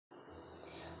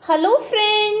Hello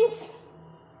friends!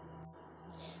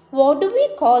 What do we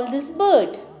call this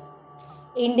bird?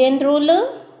 Indian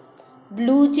roller,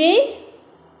 blue jay,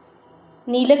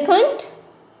 NeelaKantha,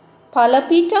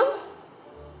 Palapitta?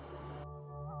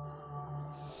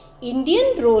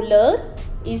 Indian roller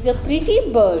is a pretty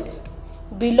bird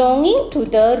belonging to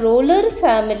the roller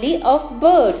family of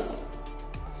birds,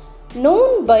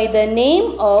 known by the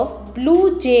name of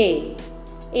blue jay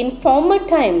in former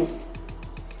times.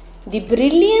 The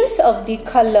brilliance of the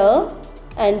color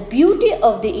and beauty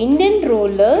of the Indian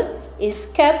roller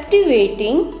is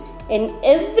captivating in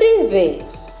every way.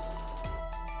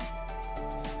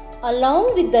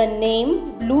 Along with the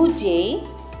name blue jay,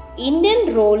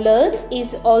 Indian roller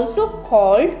is also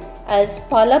called as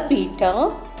Palapitta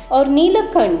or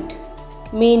NeelaKantha,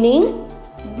 meaning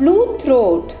blue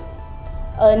throat,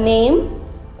 a name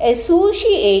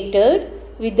associated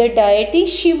with the deity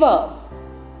Shiva,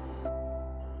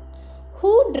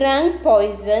 who drank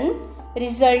poison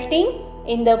resulting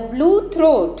in the blue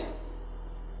throat.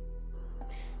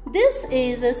 This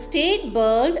is a state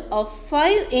bird of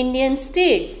 5 Indian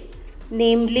states,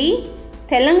 namely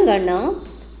Telangana,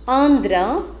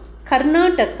 Andhra,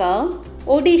 Karnataka,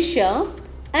 Odisha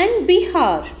and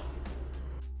Bihar.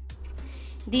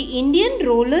 The Indian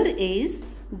roller is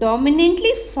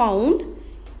dominantly found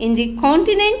in the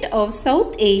continent of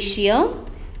South Asia,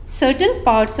 certain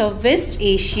parts of West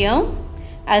Asia.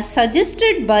 As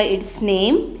suggested by its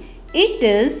name, it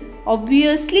is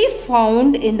obviously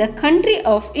found in the country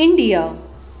of India.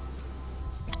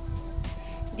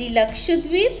 The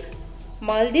Lakshdweep,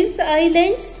 Maldive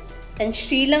Islands and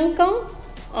Srilanka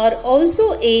are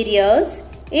also areas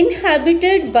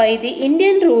inhabited by the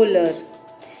Indian roller.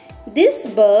 This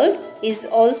bird is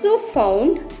also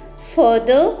found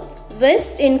further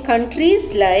west in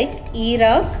countries like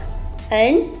Iraq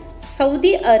and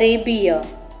Saudi Arabia.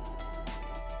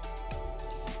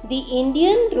 The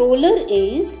Indian roller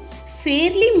is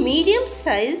fairly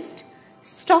medium-sized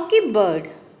stocky bird,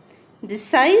 the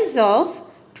size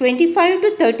of 25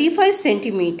 to 35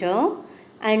 centimeter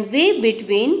and weigh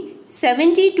between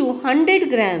 70 to 100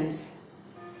 grams.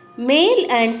 Male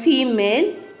and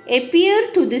female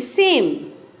appear to the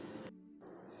same.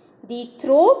 The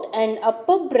throat and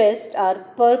upper breast are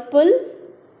purple,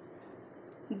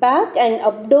 back and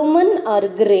abdomen are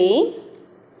grey.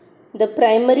 The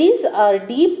primaries are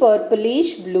deep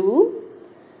purplish blue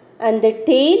and the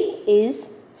tail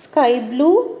is sky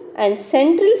blue and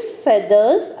central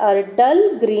feathers are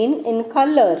dull green in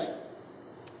color.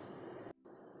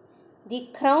 The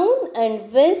crown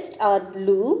and vest are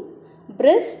blue,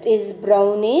 breast is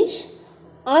brownish,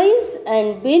 eyes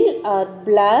and bill are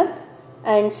black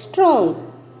and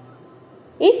strong.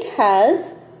 It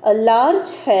has a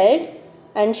large head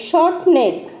and short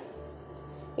neck.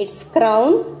 Its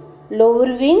crown,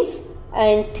 lower wings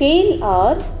and tail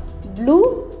are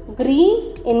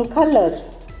blue-green in color.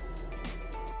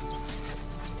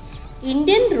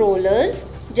 Indian rollers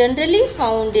generally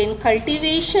found in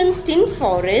cultivation thin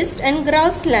forest and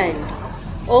grassland,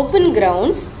 open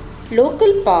grounds,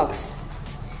 local parks.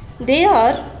 They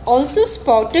are also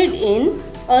spotted in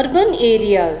urban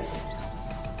areas,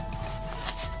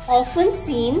 often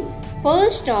seen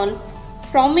perched on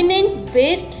prominent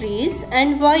bare trees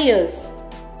and wires.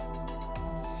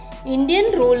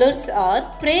 Indian rollers are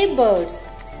prey birds.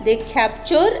 They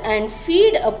capture and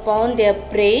feed upon their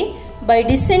prey by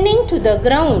descending to the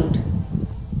ground.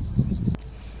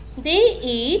 They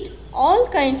eat all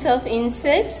kinds of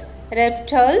insects,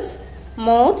 reptiles,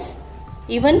 moths,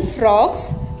 even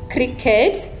frogs,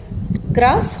 crickets,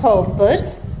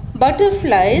 grasshoppers,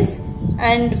 butterflies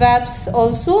and wasps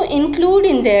also include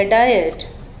in their diet.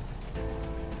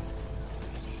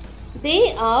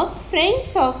 They are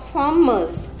friends of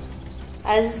farmers,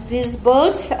 as these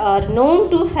birds are known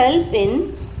to help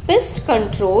in pest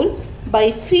control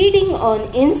by feeding on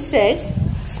insects,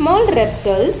 small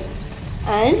reptiles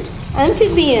and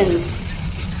amphibians.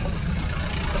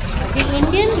 The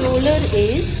Indian roller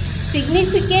is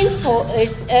significant for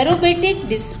its aerobatic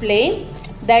display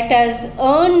that has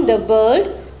earned the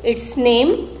bird its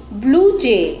name blue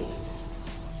jay.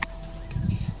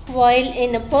 While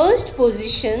in a perched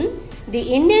position, the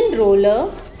Indian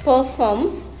roller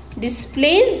performs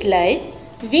displays like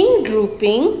wing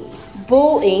drooping,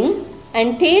 bowing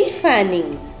and tail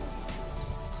fanning.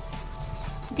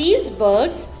 These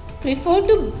birds prefer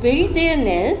to build their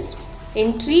nest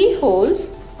in tree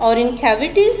holes or in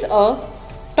cavities of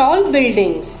tall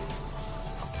buildings.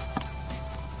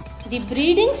 The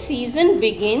breeding season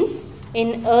begins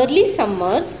in early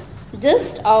summers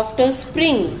just after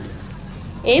spring.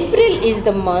 April. April is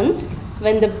the month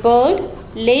when the bird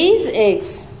lays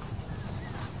eggs.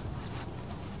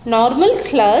 Normal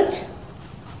clutch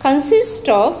consists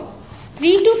of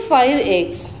 3 to 5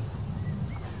 eggs.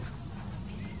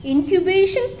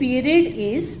 Incubation period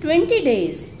is 20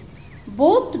 days.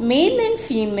 Both male and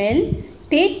female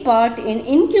take part in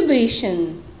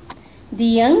incubation. The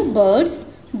young birds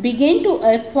begin to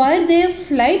acquire their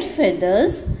flight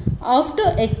feathers after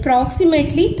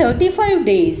approximately 35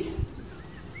 days.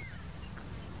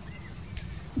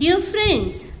 Dear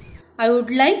friends, I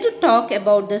would like to talk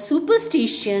about the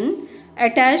superstition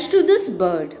attached to this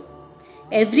bird.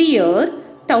 Every year,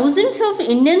 thousands of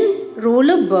Indian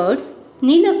roller birds,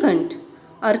 NeelaKantha,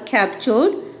 are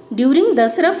captured during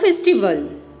Dasara festival.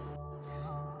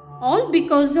 All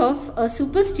because of a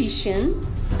superstition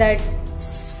that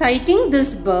sighting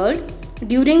this bird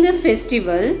during the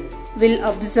festival will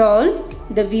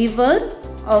absolve the weaver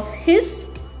of his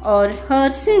or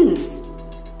her sins.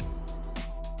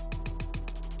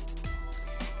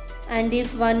 And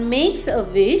if one makes a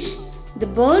wish, the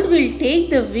bird will take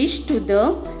the wish to the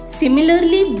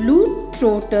similarly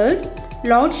blue-throated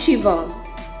Lord Shiva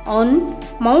on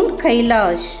Mount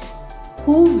Kailash,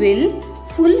 who will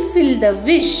fulfill the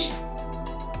wish.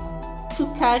 To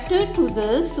cater to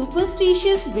the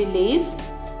superstitious belief,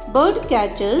 bird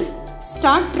catchers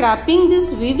start trapping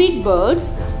these vivid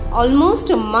birds almost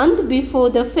a month before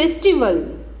the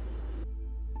festival.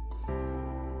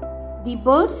 The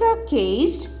birds are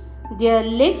caged, their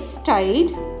legs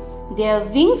tied, their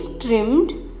wings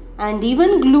trimmed and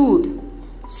even glued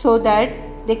so that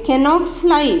they cannot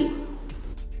fly.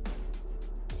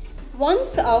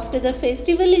 Once after the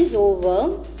festival is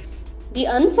over, the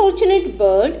unfortunate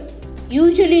bird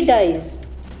usually dies,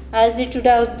 as it would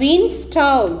have been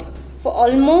starved for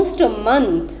almost a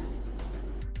month.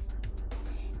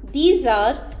 These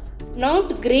are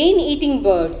not grain-eating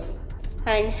birds,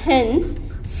 and hence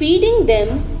feeding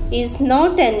them is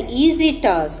not an easy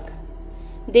task.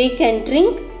 They can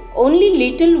drink only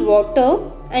little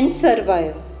water and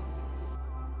survive.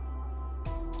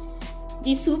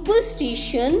 The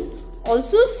superstition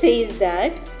also says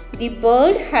that the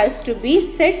bird has to be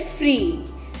set free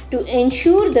to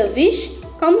ensure the wish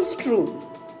comes true.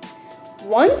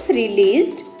 Once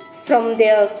released from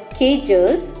their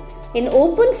cages in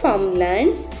open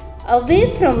farmlands,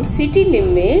 away from city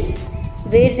limits,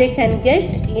 where they can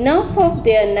get enough of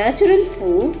their natural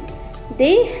food,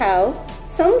 they have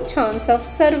some chance of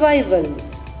survival.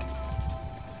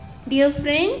 Dear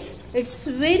friends, it's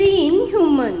very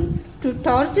inhuman to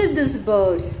torture these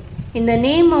birds in the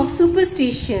name of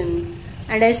superstition,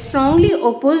 and I strongly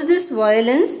oppose this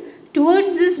violence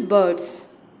towards these birds.